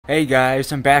Hey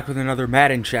guys, I'm back with another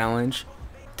Madden challenge.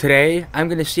 Today, I'm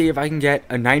going to see if I can get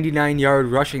a 99-yard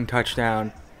rushing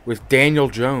touchdown with Daniel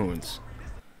Jones.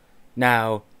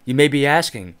 Now, you may be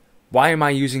asking, why am I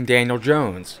using Daniel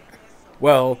Jones?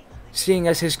 Well, seeing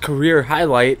as his career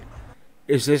highlight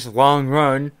is this long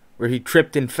run where he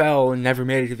tripped and fell and never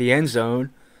made it to the end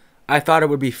zone, I thought it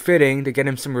would be fitting to get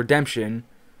him some redemption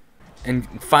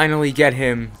and finally get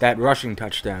him that rushing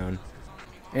touchdown.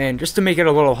 And just to make it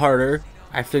a little harder,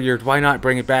 I figured why not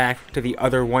bring it back to the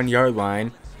other 1 yard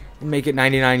line and make it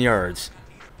 99 yards.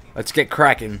 Let's get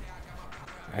cracking.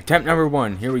 Attempt number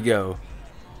 1, here we go.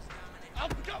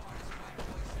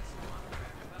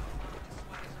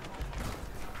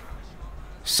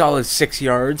 Solid 6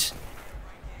 yards.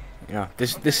 You know,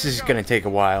 this is gonna take a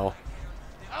while.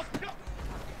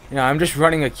 You know, I'm just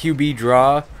running a QB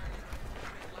draw.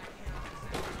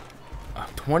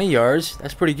 20 yards,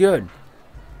 that's pretty good.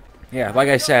 Yeah, like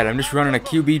I said, I'm just running a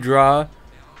QB draw.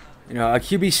 You know, a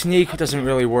QB sneak doesn't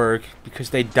really work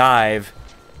because they dive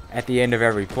at the end of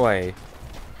every play.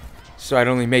 So I'd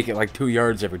only make it like 2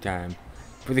 yards every time.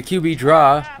 For the QB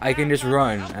draw, I can just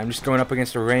run. I'm just going up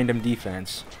against a random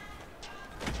defense.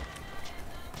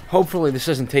 Hopefully this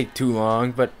doesn't take too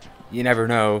long, but you never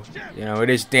know. You know, it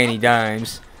is Danny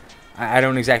Dimes. I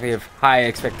don't exactly have high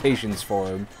expectations for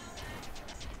him.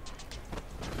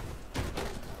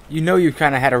 You know you've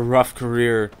kind of had a rough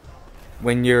career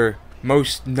when your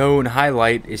most known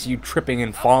highlight is you tripping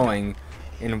and falling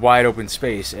in wide open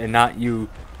space and not you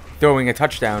throwing a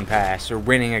touchdown pass or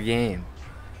winning a game.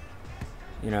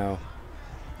 You know,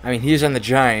 I mean, he's on the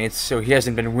Giants, so he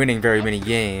hasn't been winning very many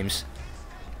games.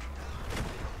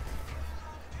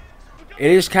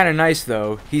 It is kind of nice,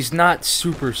 though. He's not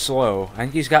super slow. I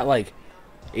think he's got like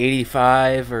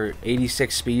 85 or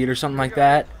 86 speed or something like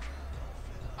that.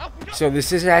 So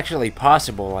this is actually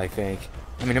possible, I think.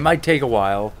 I mean, it might take a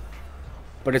while,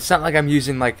 but it's not like I'm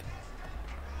using, like,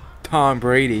 Tom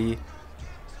Brady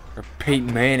or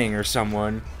Peyton Manning or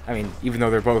someone. I mean, even though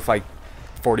they're both, like,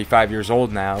 45 years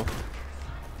old now.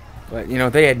 But, you know,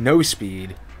 they had no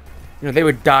speed. You know, they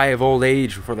would die of old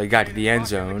age before they got to the end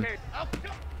zone.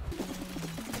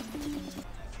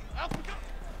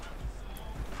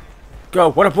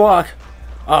 Go, what a block!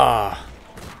 Ah,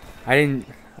 I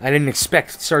didn't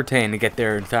expect Sartain to get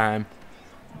there in time.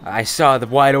 I saw the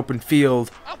wide open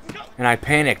field, and I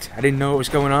panicked. I didn't know what was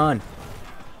going on.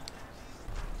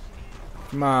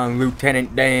 Come on,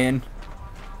 Lieutenant Dan.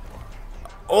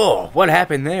 Oh, what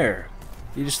happened there?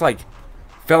 He just, like,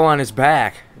 fell on his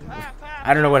back.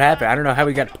 I don't know what happened. I don't know how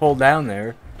he got pulled down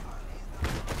there.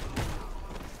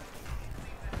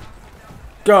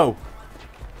 Go!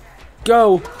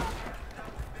 Go!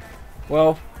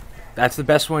 Well, that's the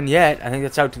best one yet. I think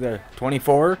that's out to the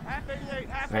 24.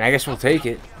 I mean, I guess we'll take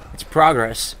it. It's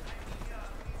progress.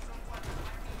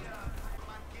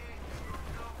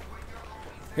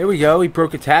 Here we go. He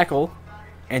broke a tackle.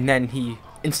 And then he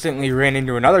instantly ran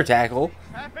into another tackle.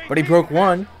 But he broke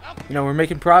one. You know, we're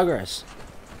making progress.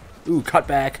 Ooh,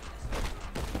 cutback.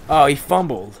 Oh, he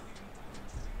fumbled.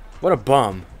 What a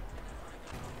bum.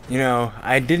 You know,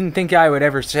 I didn't think I would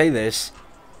ever say this,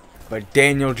 but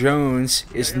Daniel Jones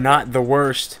is not the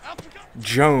worst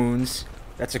Jones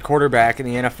that's a quarterback in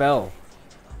the NFL.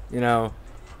 You know,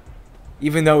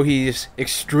 even though he's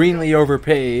extremely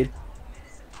overpaid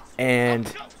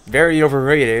and very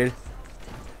overrated,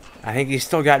 I think he's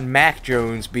still got Mac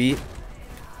Jones beat.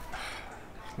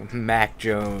 Mac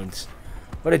Jones.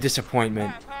 What a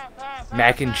disappointment.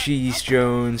 Mac and Cheese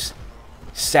Jones.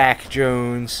 Sack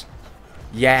Jones.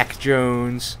 Yak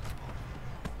Jones.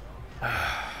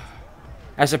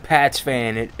 As a Pats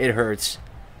fan, it hurts.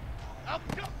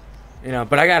 You know,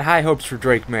 but I got high hopes for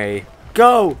Drake May.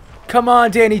 Go! Come on,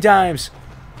 Danny Dimes!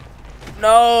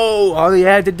 No! All he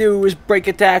had to do was break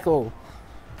a tackle.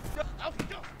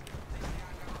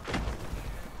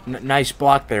 Nice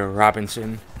block there,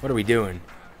 Robinson. What are we doing?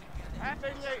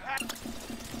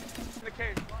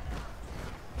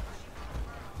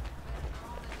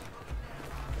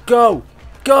 Go!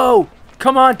 Go!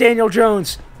 Come on, Daniel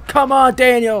Jones! Come on,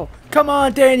 Daniel! Come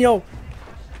on, Daniel!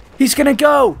 He's gonna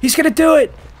go! He's gonna do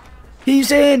it!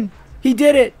 He's in! He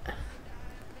did it!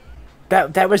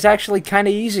 That was actually kind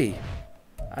of easy.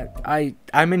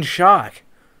 I'm in shock.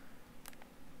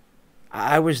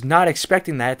 I was not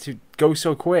expecting that to go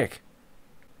so quick.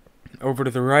 Over to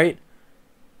the right.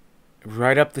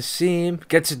 Right up the seam.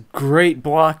 Gets a great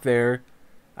block there.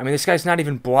 I mean, this guy's not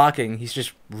even blocking. He's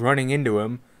just running into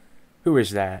him. Who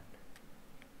is that?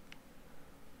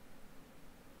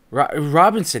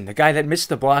 Robinson, the guy that missed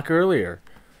the block earlier.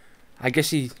 I guess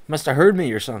he must have heard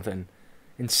me or something.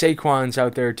 And Saquon's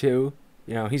out there too.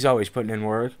 You know, he's always putting in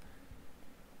work.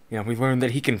 You know, we learned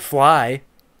that he can fly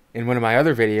in one of my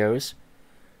other videos.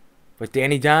 But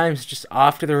Danny Dimes just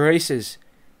off to the races.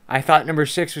 I thought number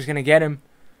 6 was going to get him.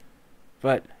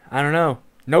 But, I don't know.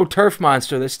 No turf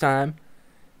monster this time.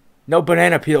 No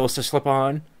banana peels to slip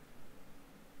on.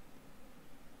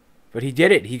 But he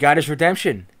did it. He got his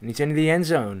redemption. And he's into the end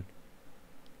zone.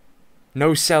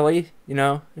 No Selly. You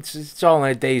know, it's all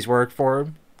in a day's work for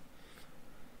him.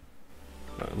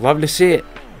 Love to see it.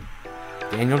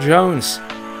 Daniel Jones.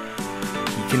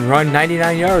 He can run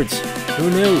 99 yards. Who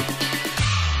knew?